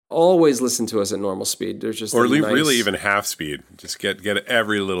always listen to us at normal speed. There's just or leave really even half speed. Just get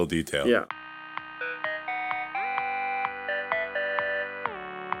every little detail. Yeah.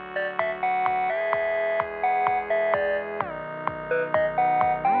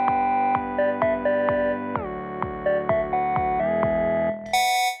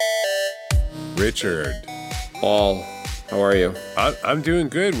 Richard. Paul, how are you? I'm doing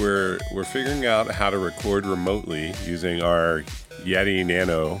good. We're figuring out how to record remotely using our Yeti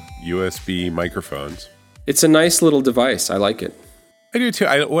Nano USB microphones. It's a nice little device. I like it. I do too.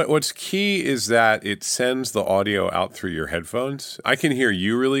 What's key is that it sends the audio out through your headphones. I can hear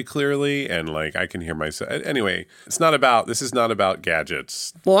you really clearly, and like I can hear myself. Anyway, this is not about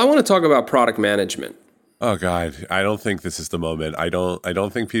gadgets. Well, I want to talk about product management. Oh God, I don't think this is the moment. I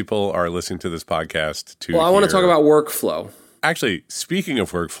don't think people are listening to this podcast to. Well, I want to talk about workflow. Actually, speaking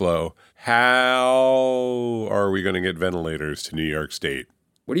of workflow, how are we going to get ventilators to New York State?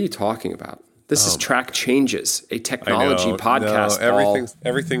 What are you talking about? This is Track Changes, a technology podcast. No,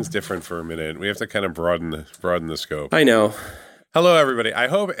 everything's different for a minute. We have to kind of broaden the scope. I know. Hello, everybody. I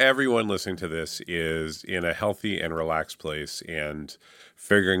hope everyone listening to this is in a healthy and relaxed place and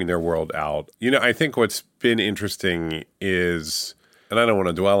figuring their world out. You know, I think what's been interesting is, and I don't want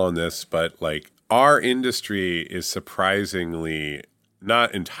to dwell on this, but like our industry is surprisingly,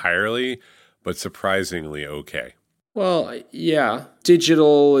 not entirely, but surprisingly okay. Well, yeah.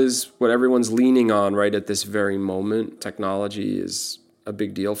 Digital is what everyone's leaning on right at this very moment. Technology is a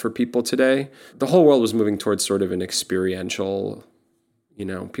big deal for people today. The whole world was moving towards sort of an experiential,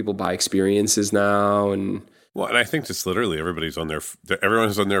 people buy experiences now and I think just literally everyone's on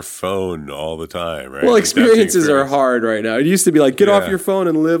their phone all the time, right? Well, experiences are hard right now. It used to be like, get off your phone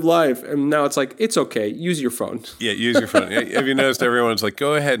and live life. And now it's like, it's okay. Use your phone. Yeah, use your phone. Have you noticed everyone's like,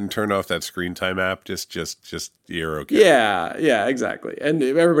 go ahead and turn off that screen time app. Just you're okay. Yeah, exactly. And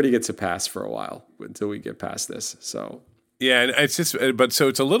everybody gets a pass for a while until we get past this. So yeah, and it's just, so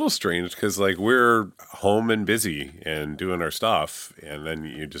it's a little strange because like we're home and busy and doing our stuff. And then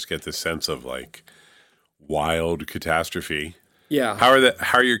you just get this sense of like, wild catastrophe. Yeah. How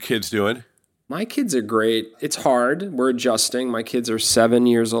are your kids doing? My kids are great. It's hard. We're adjusting. My kids are 7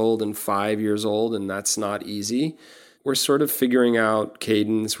 years old and 5 years old, and that's not easy. We're sort of figuring out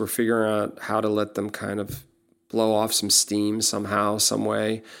cadence. We're figuring out how to let them kind of blow off some steam somehow, some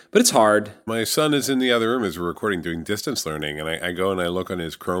way. But it's hard. My son is in the other room as we're recording, doing distance learning, and I go and I look on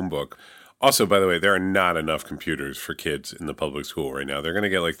his Chromebook. Also, by the way, there are not enough computers for kids in the public school right now. They're going to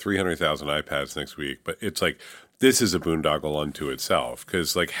get like 300,000 iPads next week. But it's like, this is a boondoggle unto itself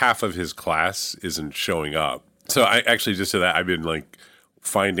because like half of his class isn't showing up. So I actually just said that I've been like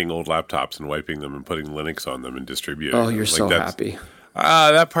finding old laptops and wiping them and putting Linux on them and distributing them. Oh, you're so happy.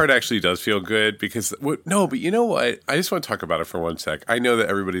 That part actually does feel good because, but you know what? I just want to talk about it for 1 sec. I know that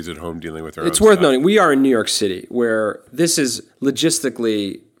everybody's at home dealing with their own It's worth stuff. noting, we are in New York City where this is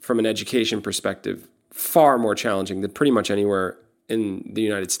logistically, from an education perspective, far more challenging than pretty much anywhere in the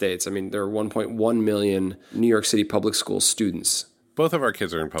United States. I mean, there are 1.1 million New York City public school students. Both of our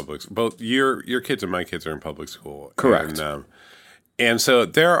kids are in public. Both your kids and my kids are in public school. Correct. And so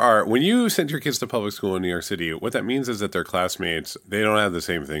when you send your kids to public school in New York City, what that means is that their classmates, they don't have the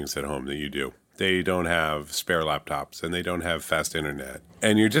same things at home that you do. They don't have spare laptops and they don't have fast internet.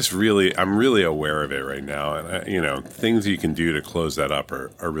 And I'm really aware of it right now. And, things you can do to close that up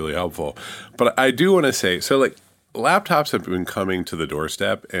are really helpful. But I do want to say, so like laptops have been coming to the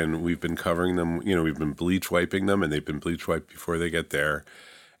doorstep and we've been covering them, we've been bleach wiping them and they've been bleach wiped before they get there.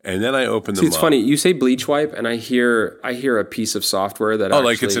 And then I open them up. It's funny. You say bleach wipe, and I hear a piece of software that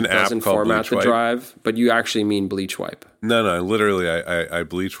like it's an app doesn't called format Bleach the Wipe. drive, but you actually mean bleach wipe. No, literally, I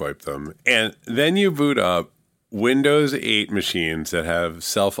bleach wipe them. And then you boot up Windows 8 machines that have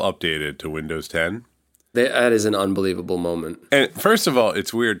self-updated to Windows 10. That is an unbelievable moment. And first of all,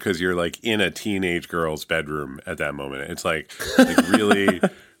 it's weird because you're like in a teenage girl's bedroom at that moment. It's like really...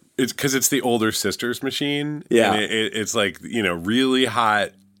 It's because it's the older sister's machine. Yeah. And it's like, really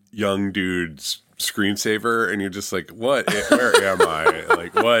hot young dude's screensaver, and you're just like, what? Where am I?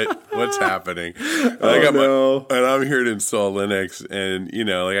 Like, what's happening? And and I'm here to install Linux, and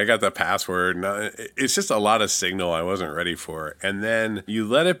I got the password, and it's just a lot of signal I wasn't ready for. And then you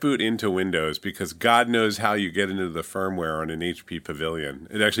let it boot into Windows because God knows how you get into the firmware on an HP Pavilion.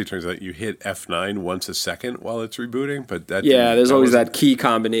 It actually turns out you hit F9 once a second while it's rebooting, but there's always that key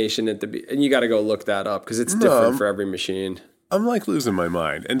combination and you got to go look that up because it's different for every machine. I'm like losing my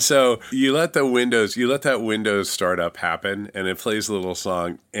mind. And so you let that Windows startup happen and it plays a little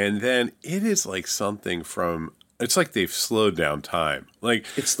song. And then it is like something from It's like they've slowed down time. Like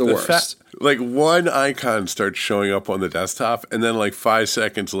It's the worst. Like one icon starts showing up on the desktop, and then like 5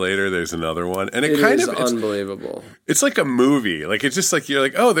 seconds later, there's another one, and It is unbelievable. It's like a movie. Like it's just like you're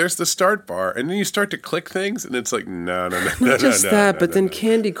like, oh, there's the start bar, and then you start to click things, and it's like no, Not just that, but then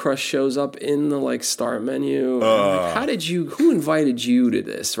Candy Crush shows up in the like start menu. Like, who invited you to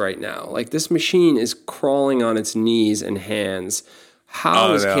this right now? Like this machine is crawling on its knees and hands.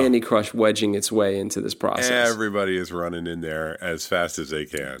 How is Candy Crush wedging its way into this process? Everybody is running in there as fast as they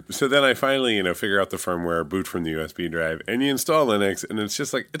can. So then I finally, figure out the firmware, boot from the USB drive, and you install Linux, and it's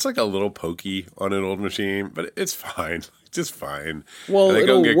just like a little pokey on an old machine, but it's fine, just fine. Well,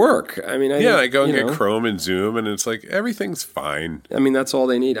 it'll work. I mean, I go and get Chrome and Zoom, and it's like everything's fine. I mean, that's all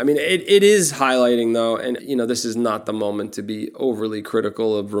they need. I mean, it is highlighting though, and this is not the moment to be overly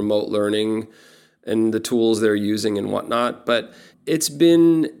critical of remote learning and the tools they're using and whatnot, but it's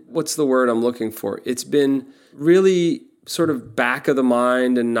been, what's the word I'm looking for? It's been really sort of back of the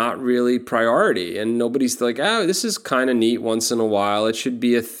mind and not really priority. And nobody's like, this is kind of neat once in a while. It should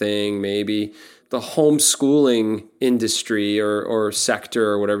be a thing, maybe. The homeschooling industry or sector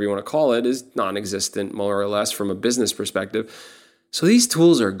or whatever you want to call it is non-existent, more or less, from a business perspective. So these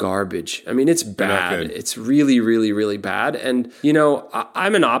tools are garbage. I mean, it's bad. It's really, really, really bad. And,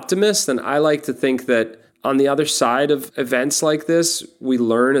 I'm an optimist, and I like to think that on the other side of events like this, we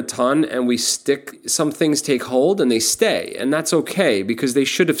learn a ton and some things take hold and they stay. And that's okay because they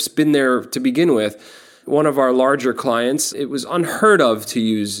should have been there to begin with. One of our larger clients, it was unheard of to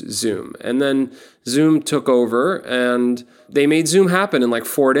use Zoom. And then Zoom took over and they made Zoom happen in like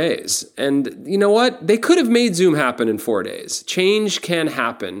 4 days. And you know what? They could have made Zoom happen in 4 days. Change can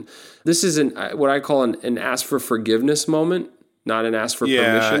happen. This is what I call an ask for forgiveness moment. Not an ask for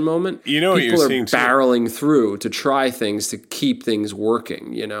permission moment. People what you're seeing barreling through to try things to keep things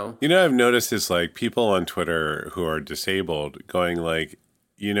working, I've noticed is like people on Twitter who are disabled going like,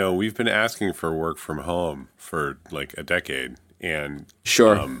 we've been asking for work from home for like a decade. And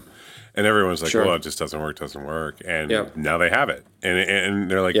and everyone's like, well, it just doesn't work. And now they have it. And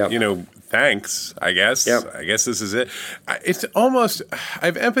they're like, thanks, I guess. I guess this is it. It's almost, I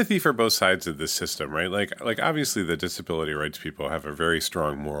have empathy for both sides of this system, right? Like obviously the disability rights people have a very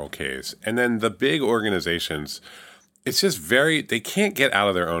strong moral case. And then the big organizations, it's just they can't get out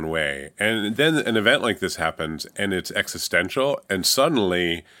of their own way. And then an event like this happens and it's existential and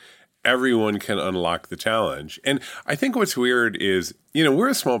suddenly everyone can unlock the challenge. And I think what's weird is, we're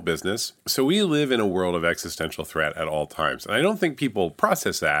a small business, so we live in a world of existential threat at all times. And I don't think people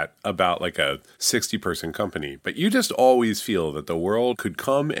process that about like a 60-person company. But you just always feel that the world could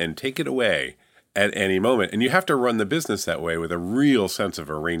come and take it away at any moment. And you have to run the business that way with a real sense of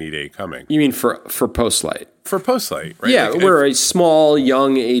a rainy day coming. You mean for Postlight? For Postlight, right? Yeah, we're a small,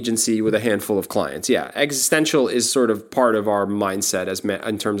 young agency with a handful of clients. Yeah, existential is sort of part of our mindset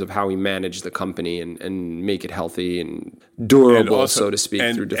in terms of how we manage the company and make it healthy and durable, also, so to speak,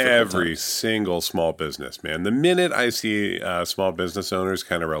 through difficult every times. Single small business, man. The minute I see small business owners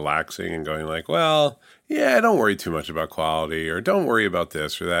kind of relaxing and going like, well, yeah, don't worry too much about quality or don't worry about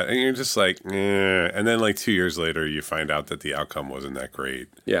this or that. And you're just like, and then like 2 years later, you find out that the outcome wasn't that great.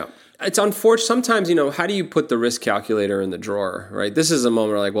 Yeah. It's unfortunate. Sometimes, how do you put the risk calculator in the drawer, right? This is a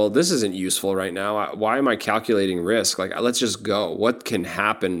moment where like, well, this isn't useful right now. Why am I calculating risk? Like, let's just go. What can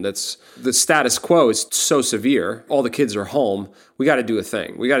happen? That's the status quo is so severe. All the kids are home. We got to do a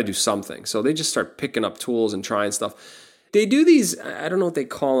thing. We got to do something. So they just start picking up tools and trying stuff. They do these, I don't know what they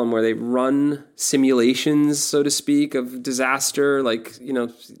call them, where they run simulations, so to speak, of disaster. Like,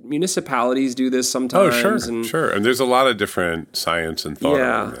 municipalities do this sometimes. Oh, sure. And there's a lot of different science and thought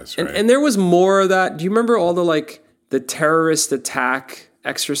on this, right? And there was more of that. Do you remember all the terrorist attack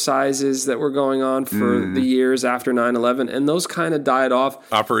exercises that were going on for the years after 9/11, and those kind of died off.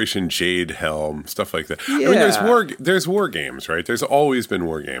 Operation Jade Helm, stuff like that. Yeah. I mean, there's war games, right? There's always been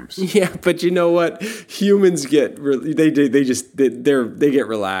war games. Yeah, but you know what? Humans get they get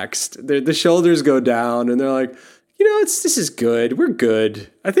relaxed. The shoulders go down, and they're like, this is good. We're good.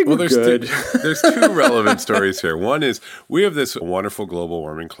 I think we're good. There's two relevant stories here. One is we have this wonderful global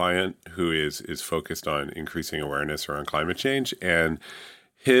warming client who is focused on increasing awareness around climate change, and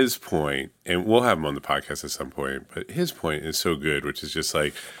his point, and we'll have him on the podcast at some point, but his point is so good, which is just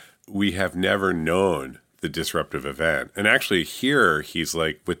like, we have never known the disruptive event. And actually here, he's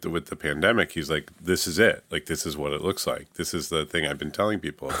like, with the pandemic, he's like, this is it. Like, this is what it looks like. This is the thing I've been telling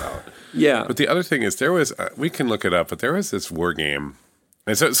people about. Yeah. But the other thing is there was, we can look it up, but there was this war game.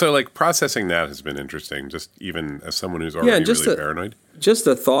 And so like processing that has been interesting, just even as someone who's already really paranoid. Just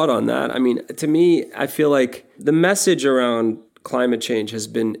a thought on that. I mean, to me, I feel like the message around climate change has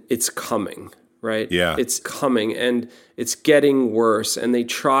been, it's coming, right? Yeah. It's coming and it's getting worse. And they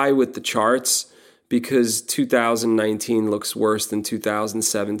try with the charts because 2019 looks worse than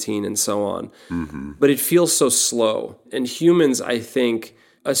 2017 and so on. But it feels so slow. And humans, I think,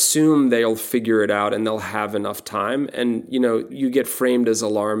 assume they'll figure it out and they'll have enough time. And, you get framed as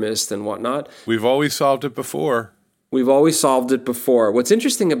alarmist and whatnot. We've always solved it before. We've always solved it before. What's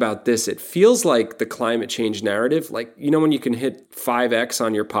interesting about this, it feels like the climate change narrative, like, when you can hit 5x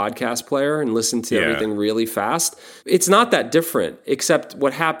on your podcast player and listen to everything really fast, it's not that different, except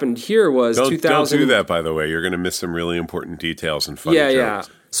what happened here was Don't do that, by the way. You're going to miss some really important details and funny jokes. Yeah.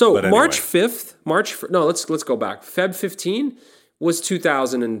 So But anyway. March 5th, let's go back. Feb 15 was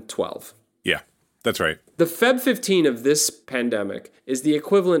 2012. Yeah, that's right. The Feb 15 of this pandemic is the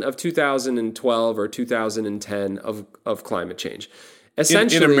equivalent of 2012 or 2010 of climate change.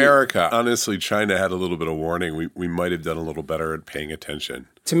 Essentially, in America, honestly, China had a little bit of warning. We might have done a little better at paying attention.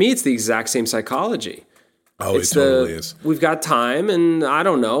 To me, it's the exact same psychology. Oh, it totally is. We've got time, and I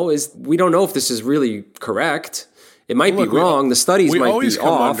don't know. We don't know if this is really correct. It might be wrong. The studies might be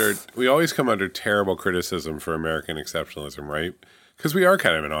off. We always come under terrible criticism for American exceptionalism, right? Because we are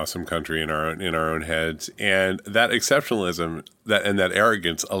kind of an awesome country in our own heads, and that exceptionalism and that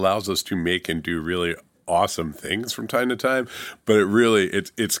arrogance allows us to make and do really awesome things from time to time. But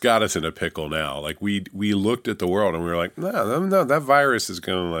it's got us in a pickle now. Like we looked at the world and we were like, no, that virus is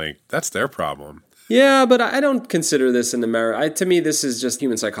going to that's their problem. Yeah, but I don't consider this in America. To me, this is just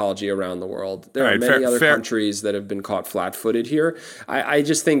human psychology around the world. There are many other countries that have been caught flat-footed here. I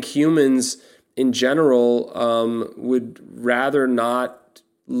just think humans in general would rather not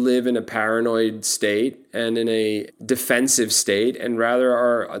live in a paranoid state and in a defensive state, and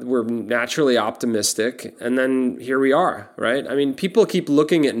rather we're naturally optimistic. And then here we are, right? I mean, people keep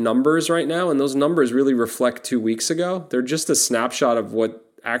looking at numbers right now, and those numbers really reflect 2 weeks ago. They're just a snapshot of what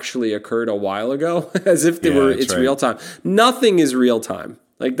actually occurred a while ago, as if it's real time. Nothing is real time.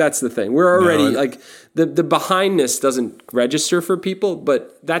 Like, that's the thing. We're already the behindness doesn't register for people,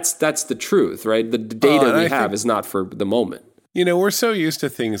 but that's the truth, right? The data we have is not for the moment. We're so used to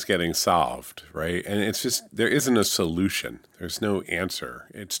things getting solved, right? And it's just, there isn't a solution. There's no answer.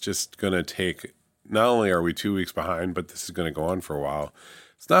 It's just going to take, not only are we 2 weeks behind, but this is going to go on for a while.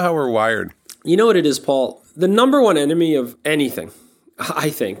 It's not how we're wired. You know what it is, Paul? The number one enemy of anything, I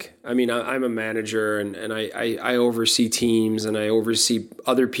think. I mean, I'm a manager and I oversee teams and I oversee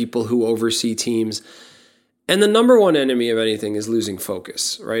other people who oversee teams. And the number one enemy of anything is losing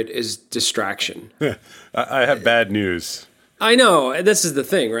focus, right? Is distraction. I have bad news. I know. This is the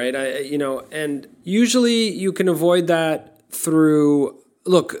thing, right? And usually you can avoid that through,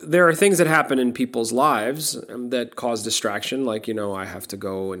 look, there are things that happen in people's lives that cause distraction. Like, I have to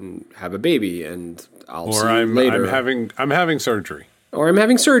go and have a baby and I'll see you later. I'm having surgery. Or I'm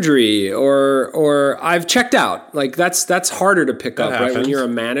having surgery, or I've checked out. Like that's harder to pick up, right? When you're a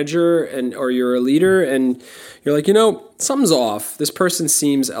manager or you're a leader, and you're like, something's off. This person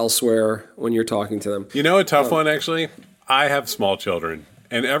seems elsewhere when you're talking to them. A tough one actually. I have small children,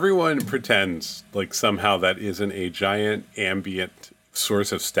 and everyone pretends like somehow that isn't a giant ambient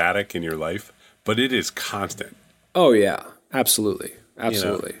source of static in your life, but it is constant. Oh yeah, absolutely.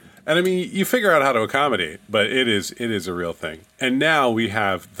 And I mean, you figure out how to accommodate, but it is a real thing. And now we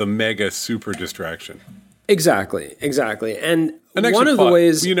have the mega super distraction. Exactly. And actually, one of the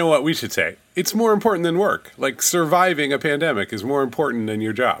ways... You know what we should say? It's more important than work. Like, surviving a pandemic is more important than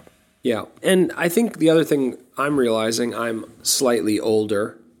your job. Yeah. And I think the other thing I'm realizing, I'm slightly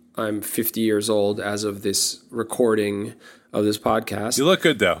older. I'm 50 years old as of this recording of this podcast. You look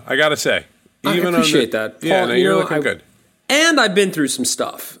good, though. I got to say. I appreciate that. Paul, Yeah, you're looking good. And I've been through some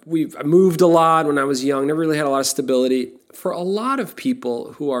stuff. I moved a lot when I was young, never really had a lot of stability. For a lot of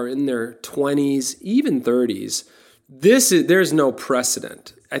people who are in their 20s, even 30s, there's no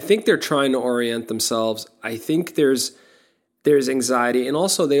precedent. I think they're trying to orient themselves. I think there's anxiety. And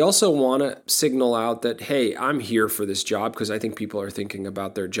also, they also want to signal out that, hey, I'm here for this job, because I think people are thinking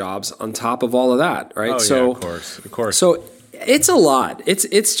about their jobs on top of all of that, right? Oh, yeah, of course. So it's a lot.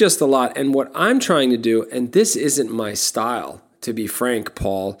 It's just a lot. And what I'm trying to do, and this isn't my style, to be frank,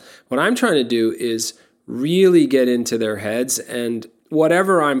 Paul, what I'm trying to do is really get into their heads, and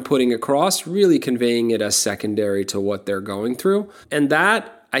whatever I'm putting across, really conveying it as secondary to what they're going through. And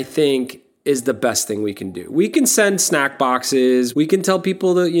that, I think, is the best thing we can do. We can send snack boxes. We can tell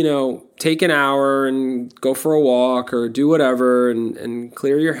people to, take an hour and go for a walk or do whatever and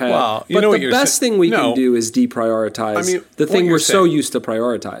clear your head. Well, but the best thing we can do is deprioritize the thing we're so used to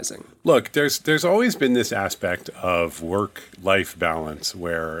prioritizing. Look, there's always been this aspect of work-life balance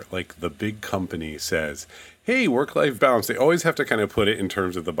where, like, the big company says, hey, work-life balance. They always have to kind of put it in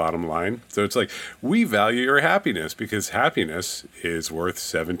terms of the bottom line. So it's like, we value your happiness because happiness is worth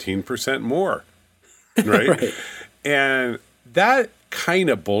 17% more, right? Right. And that kind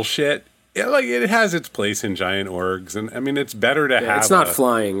of bullshit, it has its place in giant orgs. And I mean, it's better to have... It's not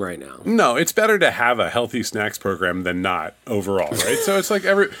flying right now. No, it's better to have a healthy snacks program than not overall, right? So it's like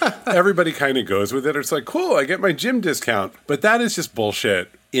everybody kind of goes with it. It's like, cool, I get my gym discount. But that is just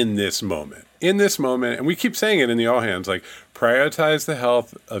bullshit in this moment. In this moment, and we keep saying it in the all hands, like, prioritize the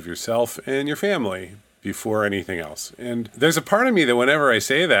health of yourself and your family before anything else. And there's a part of me that whenever I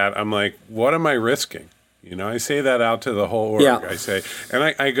say that, I'm like, what am I risking? You know, I say that out to the whole org. Yeah. I say, and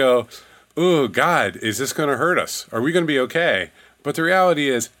I go, oh, God, is this going to hurt us? Are we going to be okay? But the reality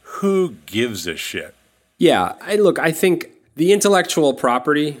is, who gives a shit? Yeah. I think the intellectual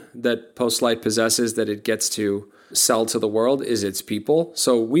property that Postlight possesses that it gets to sell to the world is its people.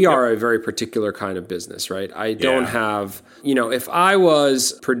 So we are a very particular kind of business, right? I don't have, if I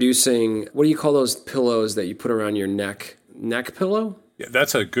was producing, what do you call those pillows that you put around your neck? Neck pillow? Yeah,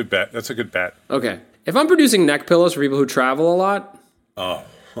 that's a good bet. That's a good bet. Okay. If I'm producing neck pillows for people who travel a lot,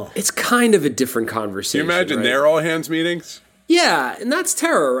 it's kind of a different conversation. Can you imagine right? their all hands meetings? Yeah, and that's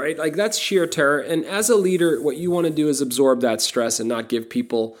terror, right? Like, that's sheer terror. And as a leader, what you want to do is absorb that stress and not give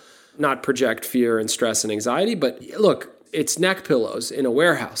people, not project fear and stress and anxiety. But look, it's neck pillows in a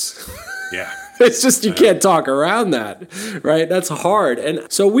warehouse. Yeah. It's just, you can't talk around that, right? That's hard. And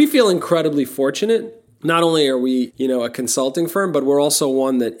so we feel incredibly fortunate. Not only are we, a consulting firm, but we're also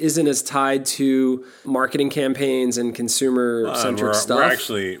one that isn't as tied to marketing campaigns and consumer-centric stuff.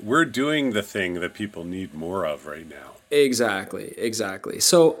 We're doing the thing that people need more of right now. Exactly.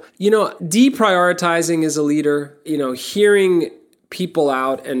 So, deprioritizing as a leader, hearing people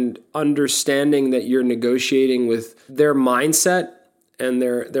out and understanding that you're negotiating with their mindset and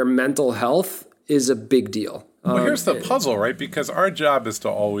their mental health is a big deal. Well, here's the puzzle, right? Because our job is to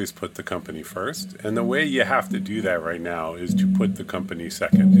always put the company first. And the way you have to do that right now is to put the company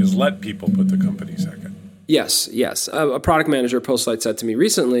second, is let people put the company second. Yes. A product manager at Postlight said to me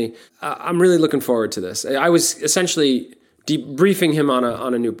recently, I'm really looking forward to this. I was essentially debriefing him on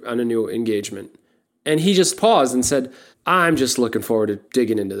a new engagement. And he just paused and said, I'm just looking forward to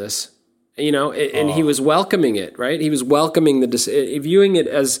digging into this. And he was welcoming it, right? He was welcoming viewing it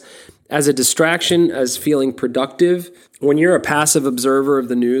as a distraction, as feeling productive. When you're a passive observer of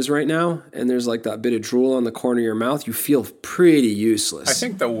the news right now, and there's like that bit of drool on the corner of your mouth, you feel pretty useless. I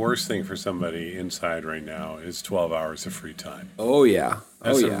think the worst thing for somebody inside right now is 12 hours of free time. Oh, yeah.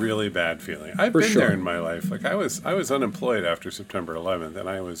 That's a really bad feeling. I've been there in my life. Like I was unemployed after September 11th, and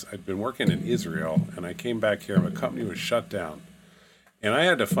I'd been working in Israel, and I came back here, and my company was shut down. And I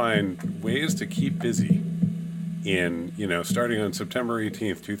had to find ways to keep busy starting on September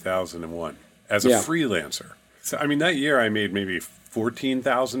 18th, 2001, as a freelancer. So, I mean, that year I made maybe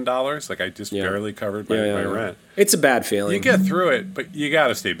 $14,000. Like, I just barely covered my rent. It's a bad feeling. You get through it, but you got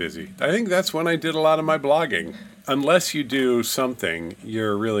to stay busy. I think that's when I did a lot of my blogging. Unless you do something,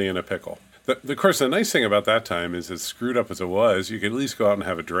 you're really in a pickle. Of course, the nice thing about that time is, as screwed up as it was, you could at least go out and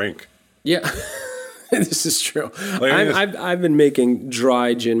have a drink. Yeah. This is true. I've been making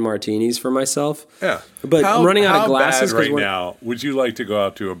dry gin martinis for myself. Yeah. But I'm running out of glasses. How bad now would you like to go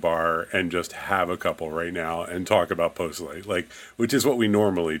out to a bar and just have a couple right now and talk about Postlight, which is what we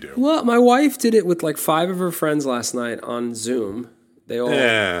normally do? Well, my wife did it with 5 of her friends last night on Zoom. They all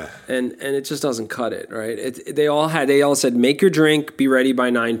and it just doesn't cut it, right? They all said, make your drink, be ready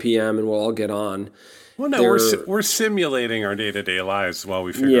by 9 p.m. and we'll all get on. Well, no, we're simulating our day-to-day lives while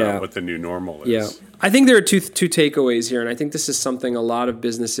we figure out what the new normal is. Yeah. I think there are two takeaways here, and I think this is something a lot of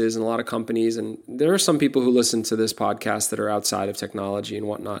businesses and a lot of companies, and there are some people who listen to this podcast that are outside of technology and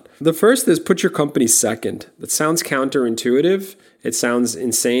whatnot. The first is put your company second. That sounds counterintuitive. It sounds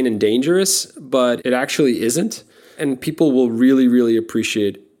insane and dangerous, but it actually isn't, and people will really, really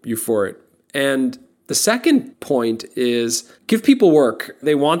appreciate you for it. And the second point is give people work.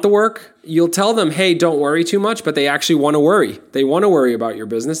 They want the work. You'll tell them, hey, don't worry too much, but they actually want to worry. They want to worry about your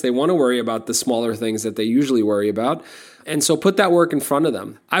business. They want to worry about the smaller things that they usually worry about. And so put that work in front of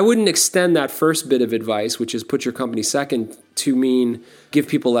them. I wouldn't extend that first bit of advice, which is put your company second, to mean give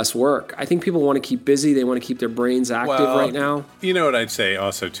people less work. I think people want to keep busy. They want to keep their brains active right now. You know what I'd say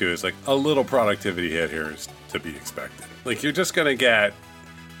also, too, is a little productivity hit here is to be expected. You're just going to get...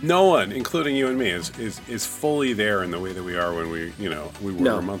 No one, including you and me, is fully there in the way that we are when we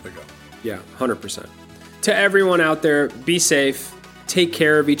were a month ago. Yeah, 100%. To everyone out there, be safe, take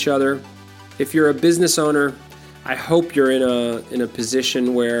care of each other. If you're a business owner, I hope you're in a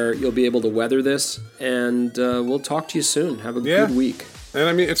position where you'll be able to weather this, and we'll talk to you soon. Have a good week. And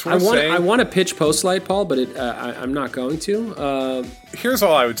I mean, it's worth saying. I want to pitch Postlight, Paul, but I'm not going to. Here's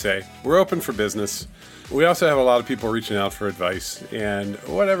all I would say. We're open for business. We also have a lot of people reaching out for advice, and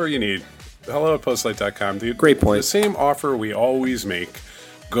whatever you need, hello@postlight.com. Great point. The same offer we always make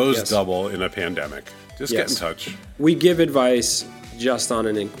goes Yes. double in a pandemic. Just get in touch. We give advice just on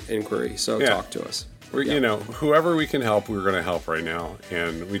an inquiry, so talk to us. You know, whoever we can help, we're going to help right now.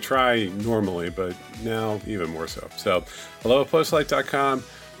 And we try normally, but now even more so. So, hello@postlight.com.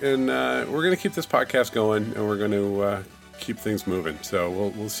 And we're going to keep this podcast going, and we're going to keep things moving. So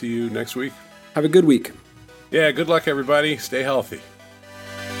we'll see you next week. Have a good week. Yeah, good luck, everybody. Stay healthy.